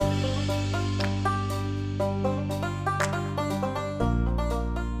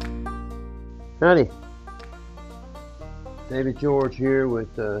Howdy, David George here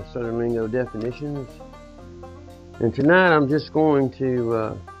with Southern Lingo Definitions, and tonight I'm just going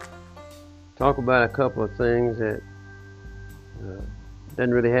to talk about a couple of things that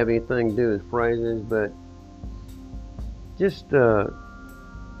doesn't really have anything to do with phrases, but just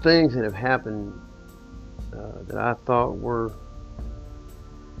things that have happened that I thought were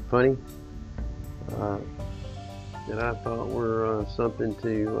funny, that I thought were something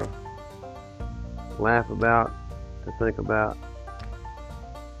to laugh about, to think about.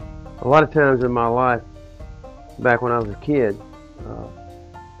 A lot of times in my life, back when I was a kid,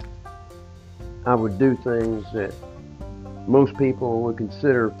 I would do things that most people would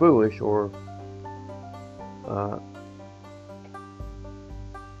consider foolish or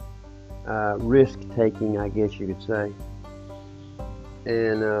risk-taking, I guess you could say.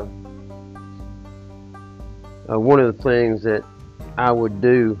 And one of the things that I would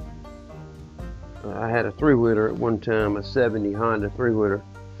do, I had a three-wheeler at one time, a 70 Honda three-wheeler,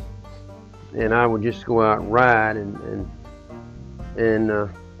 and I would just go out and ride, and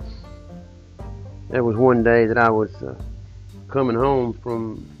there was one day that I was coming home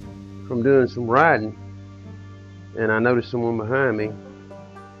from doing some riding, and I noticed someone behind me,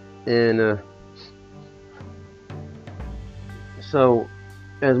 and so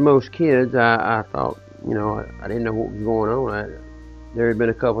as most kids, I thought, you know, I didn't know what was going on. There had been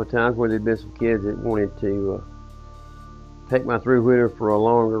a couple of times where there'd been some kids that wanted to take my three-wheeler for a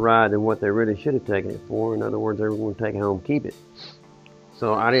longer ride than what they really should have taken it for. In other words, they were going to take it home and keep it.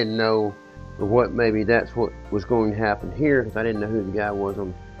 So I didn't know what maybe that's what was going to happen here, because I didn't know who the guy was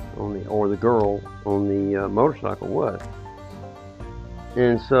or the girl on the motorcycle was.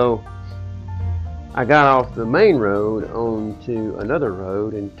 And so I got off the main road onto another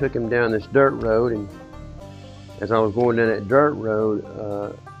road and took him down this dirt road, and as I was going down that dirt road,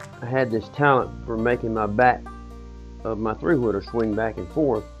 I had this talent for making my back of my three-wheeler swing back and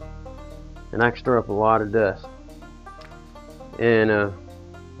forth, and I could stir up a lot of dust. And the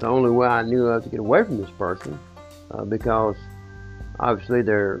only way I knew how to get away from this person, because obviously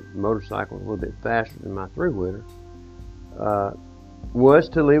their motorcycle was a little bit faster than my three-wheeler, was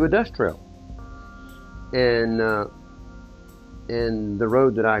to leave a dust trail. And the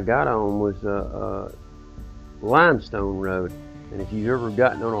road that I got on was a limestone road, and if you've ever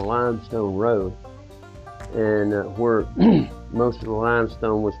gotten on a limestone road, and where most of the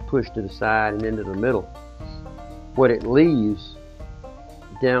limestone was pushed to the side and into the middle, what it leaves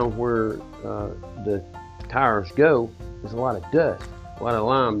down where the tires go is a lot of dust, a lot of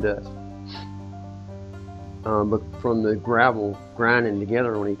lime dust, but from the gravel grinding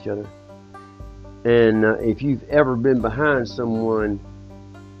together on each other. And if you've ever been behind someone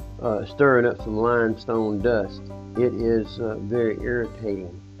stirring up some limestone dust, it is very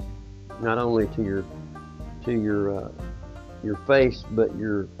irritating, not only to your face, but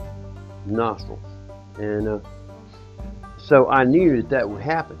your nostrils. And so I knew that would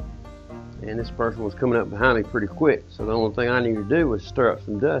happen, and this person was coming up behind me pretty quick, so the only thing I needed to do was stir up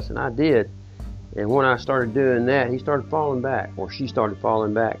some dust, and I did. And when I started doing that, he started falling back, or she started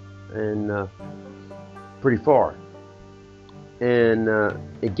falling back, and pretty far. And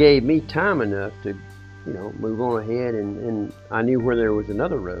it gave me time enough to, you know, move on ahead, and I knew where there was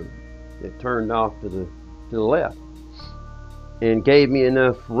another road that turned off to the left, and gave me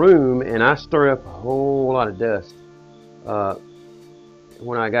enough room, and I stirred up a whole lot of dust.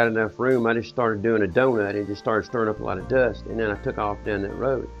 When I got enough room, I just started doing a donut and just started stirring up a lot of dust, and then I took off down that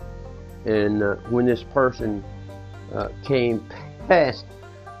road. And when this person came past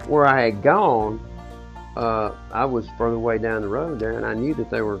where I had gone, I was further away down the road there, and I knew that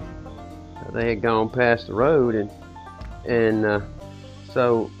they had gone past the road, and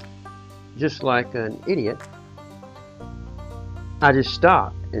so just like an idiot, I just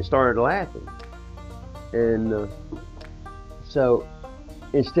stopped and started laughing. And so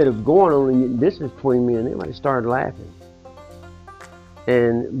instead of going on the distance between me and them, I just started laughing.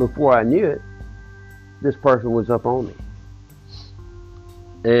 And before I knew it, this person was up on me,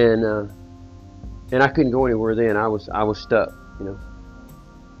 and I couldn't go anywhere then. I was stuck, you know.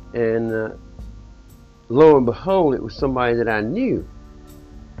 And lo and behold, it was somebody that I knew.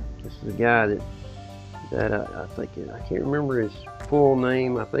 This is a guy that I think, I can't remember his full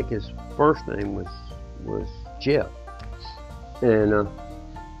name. I think his first name was Jeff. And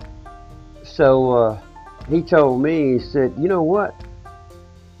so he told me, he said, "You know what?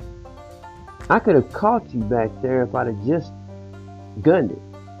 I could have caught you back there if I'd have just gunned it."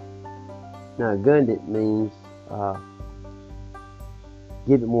 Now, gunned it means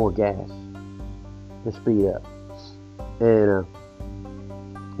give it more gas to speed up. And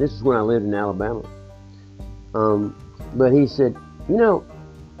This is when I lived in Alabama. But he said, you know,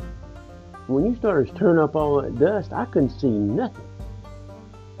 when you started turning up all that dust, I couldn't see nothing.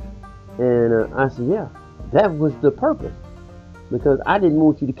 And I said, yeah, that was the purpose, because I didn't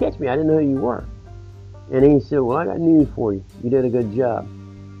want you to catch me. I didn't know who you were. And he said, well, I got news for you. You did a good job.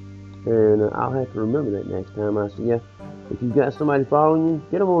 And I'll have to remember that next time. I said, yeah, if you've got somebody following you,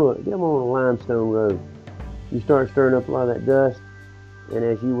 get them on a limestone road. You start stirring up a lot of that dust, and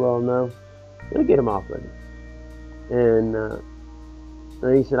as you well know, it'll get them off of you. And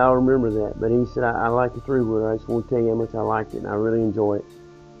he said, I'll remember that. But he said, I like the three-wheeler. I just want to tell you how much I liked it, and I really enjoyed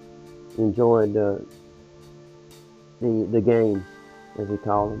the games, as he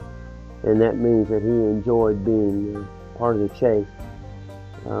called them. And that means that he enjoyed being part of the chase.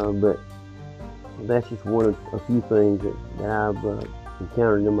 But that's just one of a few things that I've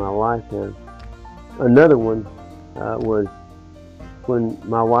encountered in my lifetime. Another one was when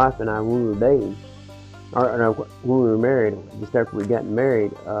my wife and I, when we were dating, or when we were married, just after we got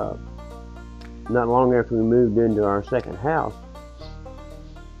married, not long after we moved into our second house,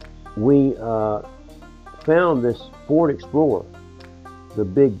 we found this Ford Explorer, the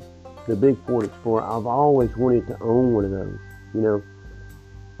big Ford Explorer. I've always wanted to own one of those. You know,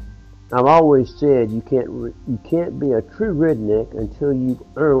 I've always said you can't be a true redneck until you've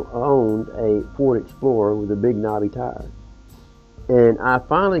owned a Ford Explorer with a big knobby tire. And I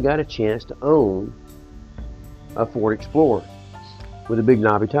finally got a chance to own a Ford Explorer with a big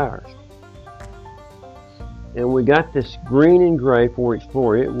knobby tires. And we got this green and gray Ford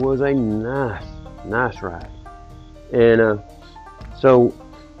Explorer. It was a nice ride. And so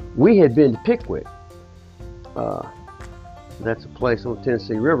we had been to Pickwick. That's a place on the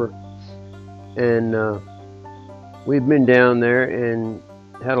Tennessee River. And we'd been down there and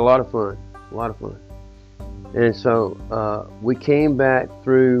had a lot of fun. And so we came back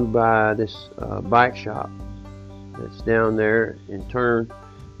through by this bike shop that's down there and turned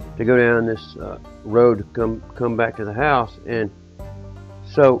to go down this road to come back to the house. And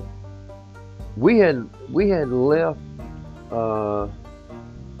so we had left,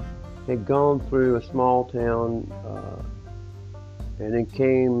 had gone through a small town, and then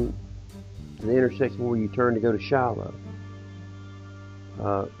came to the intersection where you turn to go to Shiloh.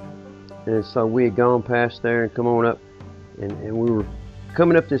 And so we had gone past there and come on up, and we were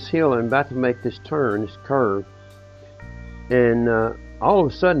coming up this hill and about to make this turn, this curve, and all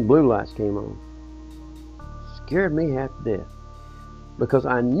of a sudden blue lights came on. Scared me half to death, because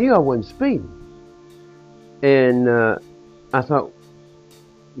I knew I wasn't speeding. And I thought,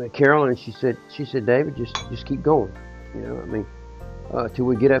 Carolyn, she said, David, just keep going. You know, I mean, till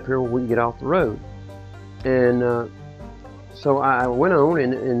we get up here where we can get off the road. And so I went on,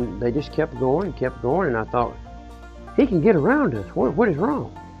 and they just kept going, and I thought, he can get around us. What is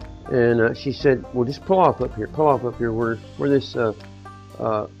wrong? And she said, well, just pull off up here where this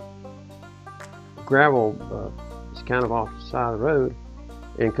gravel is kind of off the side of the road.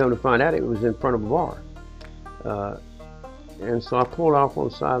 And come to find out, it was in front of a bar. And so I pulled off on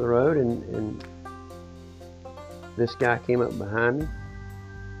the side of the road, and this guy came up behind me.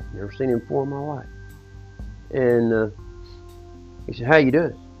 Never seen him before in my life. And he said, how you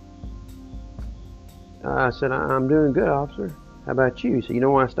doing? I said, I'm doing good, officer. How about you? He said, you know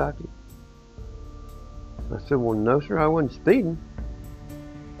why I stopped you? I said, well, no, sir, I wasn't speeding.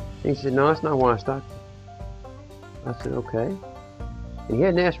 He said, no, that's not why I stopped you. I said, okay. And he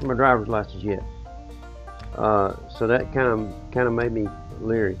hadn't asked for my driver's license yet. So that kind of made me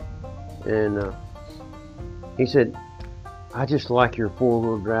leery. And he said, I just like your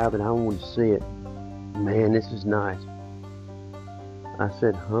four-wheel drive, and I wanted to see it. Man, this is nice. I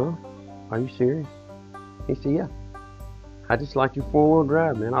said, huh? Are you serious? He said, yeah. I just like your four-wheel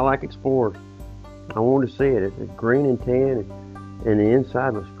drive, man. I like Explorers. I wanted to see it. It's green and tan, and the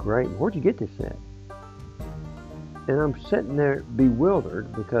inside looks great. Where'd you get this at? And I'm sitting there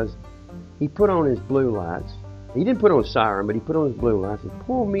bewildered, because he put on his blue lights. He didn't put on a siren, but he put on his blue lights and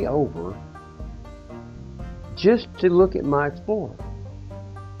pulled me over just to look at my Explorer.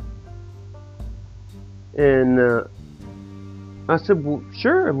 And I said, well,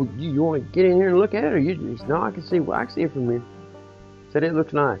 sure. Well, you want to get in here and look at it? Or you? He said, no, I can see it from here. Said it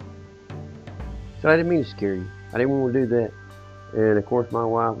looks nice. So I didn't mean to scare you. I didn't want to do that. And of course, my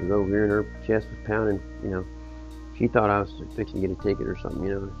wife was over here, and her chest was pounding. You know, she thought I was fixing to get a ticket or something.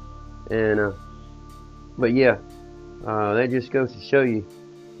 You know, and but yeah, that just goes to show you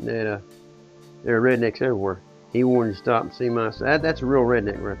that there are rednecks everywhere. He wanted to stop and see my side. That's a real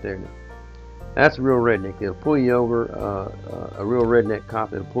redneck right there. Now. That's a real redneck. They'll pull you over. A real redneck cop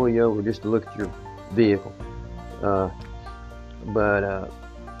that'll pull you over just to look at your vehicle. But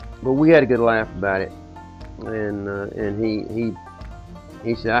But we had a good laugh about it, and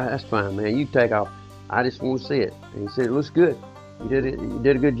he said, "That's fine, man. You take off. I just want to see it." And he said, "It looks good. You did it. You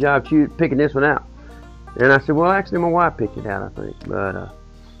did a good job picking this one out." And I said, "Well, actually, my wife picked it out, I think."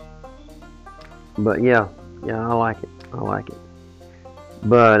 But yeah, I like it. I like it.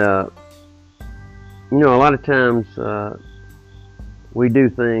 But you know, a lot of times we do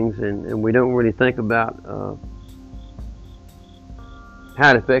things and we don't really think about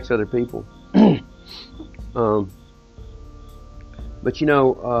how it affects other people. But you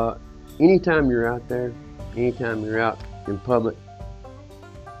know, anytime you're out there, anytime you're out in public,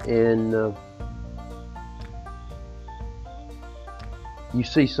 and you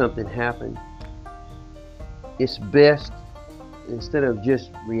see something happen, it's best, instead of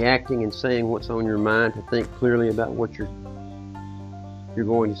just reacting and saying what's on your mind, to think clearly about what you're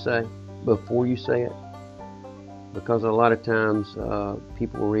going to say before you say it. Because a lot of times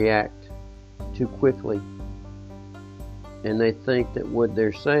people react too quickly, and they think that what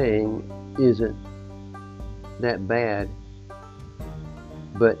they're saying isn't that bad.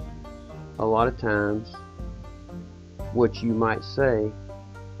 But a lot of times what you might say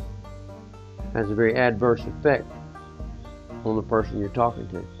has a very adverse effect on the person you're talking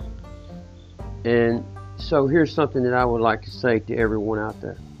to. And so here's something that I would like to say to everyone out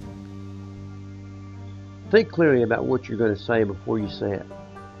there. Think clearly about what you're going to say before you say it.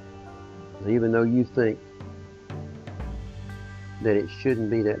 Even though you think that it shouldn't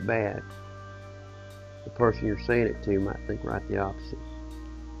be that bad, the person you're saying it to might think right the opposite.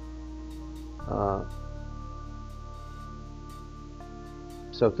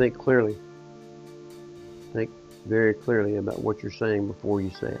 So think clearly. Think very clearly about what you're saying before you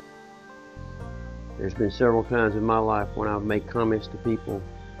say it. There's been several times in my life when I've made comments to people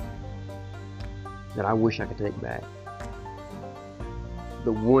that I wish I could take back.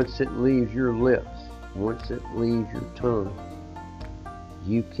 But once it leaves your lips, once it leaves your tongue,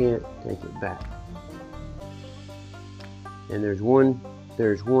 you can't take it back. And there's one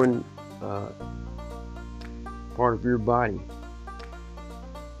part of your body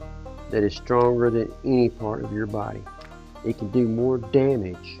that is stronger than any part of your body. It can do more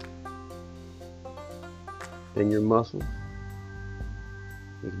damage than your muscles.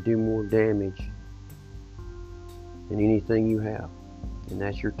 It can do more damage than anything you have, and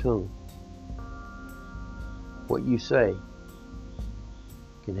that's your tongue. What you say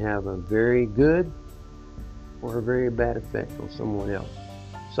can have a very good or a very bad effect on someone else.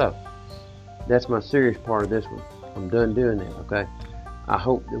 So, that's my serious part of this one. I'm done doing that, okay? I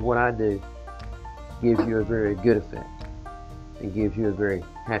hope that what I do gives you a very good effect and gives you a very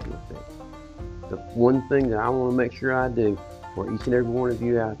happy effect. The one thing that I want to make sure I do for each and every one of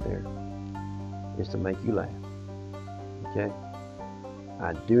you out there is to make you laugh. Okay?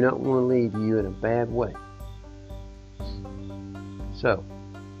 I do not want to leave you in a bad way. So,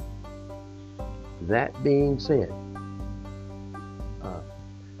 that being said,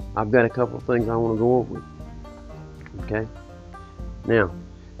 I've got a couple of things I want to go over with you. Okay? Now,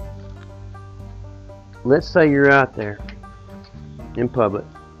 let's say you're out there in public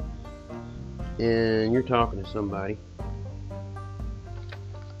and you're talking to somebody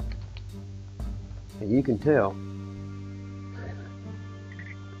and you can tell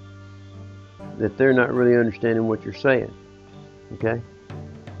that they're not really understanding what you're saying. Okay?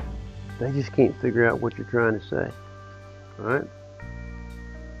 They just can't figure out what you're trying to say. Alright?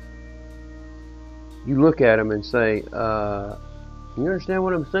 You look at them and say, you understand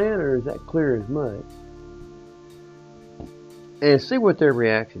what I'm saying, or is that clear as mud? And see what their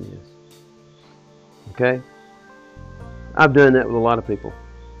reaction is. Okay? I've done that with a lot of people.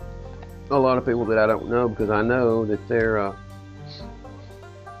 A lot of people that I don't know, because I know that they're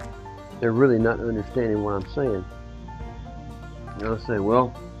really not understanding what I'm saying. And I'll say,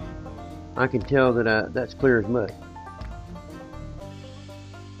 well, I can tell that that's clear as mud.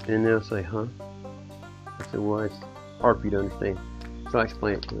 And they'll say, huh? I said, well, it's hard for you to understand. So I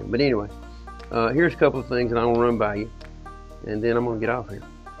explain it to them. But anyway, here's a couple of things that I want to run by you, and then I'm going to get off here.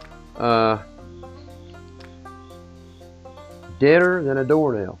 Deader than a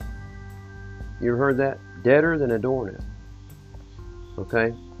doornail. You ever heard that? Deader than a doornail.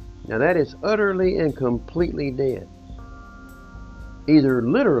 Okay? Now that is utterly and completely dead. Either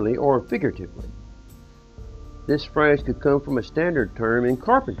literally or figuratively. This phrase could come from a standard term in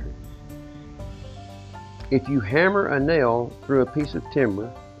carpentry. If you hammer a nail through a piece of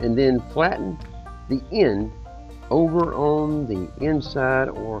timber and then flatten the end over on the inside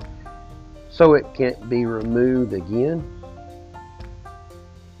or so it can't be removed again,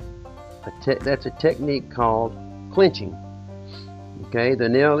 that's a technique called clinching. Okay, the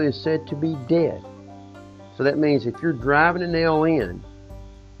nail is said to be dead. So that means if you're driving a nail in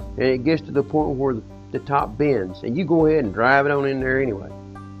and it gets to the point where the top bends, and you go ahead and drive it on in there anyway,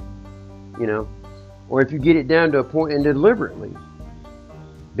 you know, or if you get it down to a point and deliberately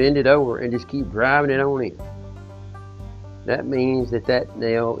bend it over and just keep driving it on in, that means that that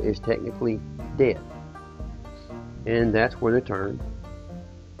nail is technically dead. And that's where the term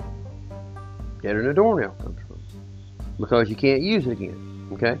dead in a doornail comes from, because you can't use it again.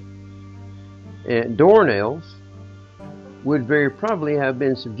 Okay? And doornails would very probably have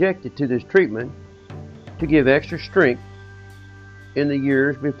been subjected to this treatment to give extra strength in the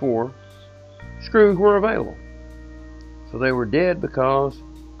years before screws were available. So they were dead because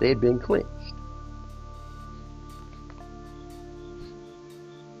they had been clenched.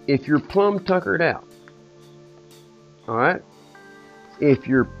 If you're plumb tuckered out, alright? If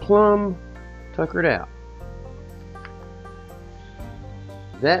you're plumb tuckered out,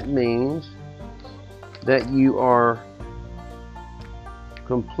 that means that you are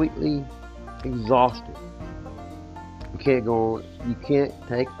completely exhausted. You can't go on, you can't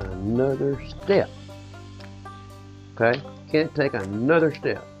take another step. Okay? You can't take another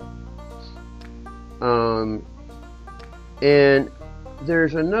step. And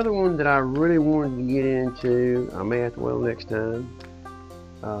there's another one that I really wanted to get into. I may have to wait till next time.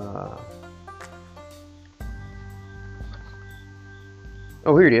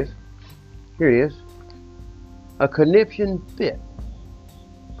 Oh, here it is. Here it is. A conniption fit.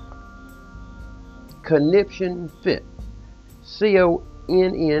 Conniption fit. C-O-N-N-I-P-T-I-O-N.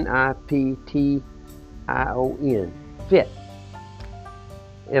 Fit.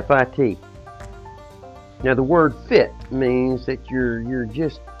 F-I-T. Now the word fit means that you're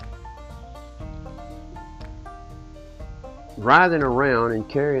just writhing around and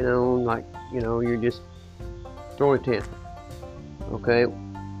carrying on like, you're just throwing a tantrum. Okay?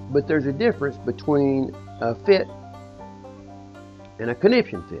 But there's a difference between a fit and a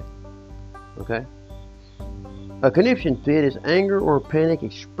conniption fit. Okay? A conniption fit is anger or panic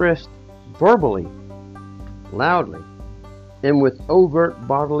expressed verbally, loudly, and with overt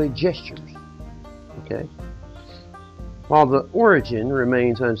bodily gestures. Okay? While the origin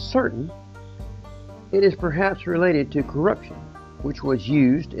remains uncertain, it is perhaps related to corruption, which was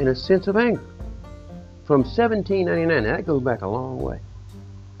used in a sense of anger from 1799. Now, that goes back a long way.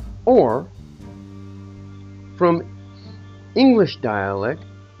 Or from English dialect,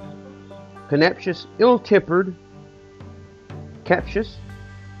 connaptious, ill-tempered, captious,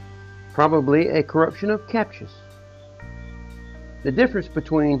 probably a corruption of captious. The difference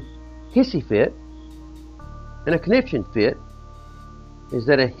between hissy fit and a conniption fit is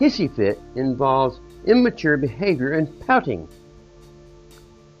that a hissy fit involves immature behavior and pouting,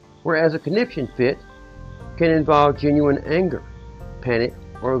 whereas a conniption fit can involve genuine anger, panic,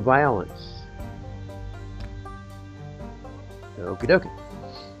 or violence. Okie dokie.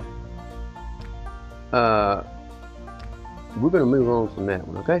 We're going to move on from that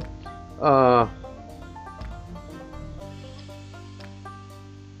one, okay?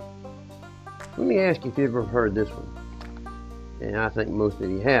 Let me ask you if you've ever heard this one, and I think most of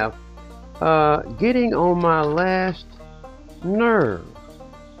you have. Getting on my last nerve.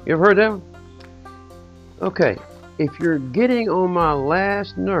 You ever heard that one? Okay, if you're getting on my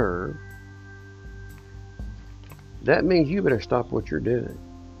last nerve, that means you better stop what you're doing.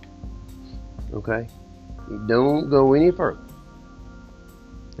 Okay? You don't go any further.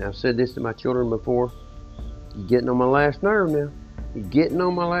 Now, I've said this to my children before. You're getting on my last nerve now. You're getting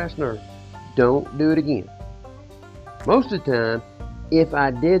on my last nerve. Don't do it again. Most of the time, if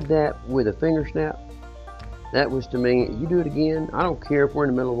I did that with a finger snap, that was to mean, you do it again, I don't care if we're in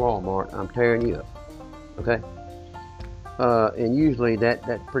the middle of Walmart, I'm tearing you up. Okay? And usually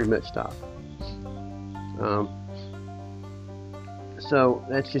that pretty much stops. So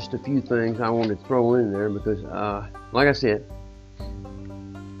that's just a few things I wanted to throw in there because, like I said,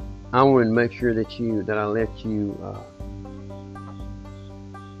 I wanted to make sure that I left you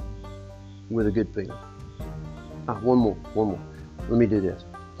with a good feeling. One more. Let me do this.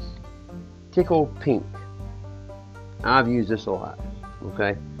 Tickled Pink. I've used this a lot.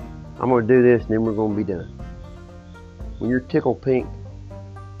 Okay? I'm going to do this and then we're going to be done. When you're tickled pink,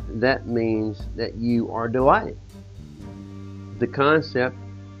 that means that you are delighted. The concept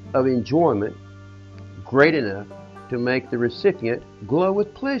of enjoyment great enough to make the recipient glow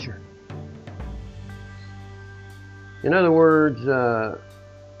with pleasure. In other words,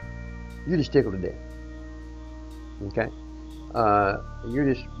 you're just tickled to death. Okay?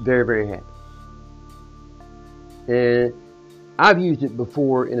 You're just very, very happy. And I've used it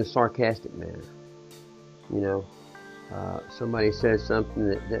before in a sarcastic manner. somebody says something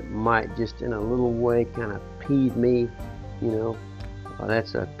that might just in a little way kind of peeve me, you know,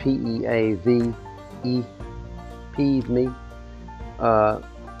 that's a P-E-A-V-E, peeve me. I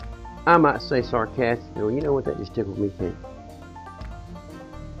might say sarcastically, well, you know what, that just tickled me pink.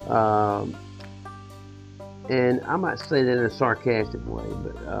 And I might say that in a sarcastic way,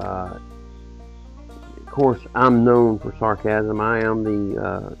 but of course I'm known for sarcasm. I am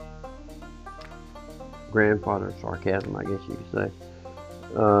the grandfather of sarcasm, I guess you could say.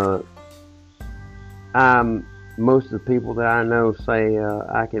 Most of the people that I know say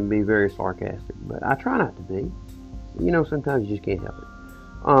I can be very sarcastic, but I try not to be. You know, sometimes you just can't help it.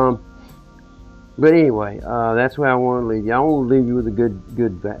 But anyway, that's where I want to leave you. I want to leave you with a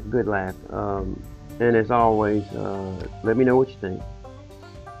good laugh. And as always, let me know what you think,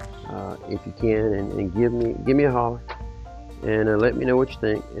 if you can, and give me a holler, and let me know what you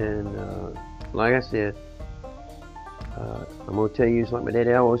think. And like I said, I'm gonna tell you just like my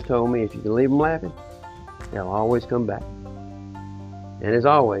daddy always told me: if you can leave them laughing, they'll always come back. And as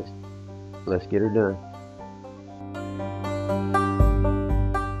always, let's get her done.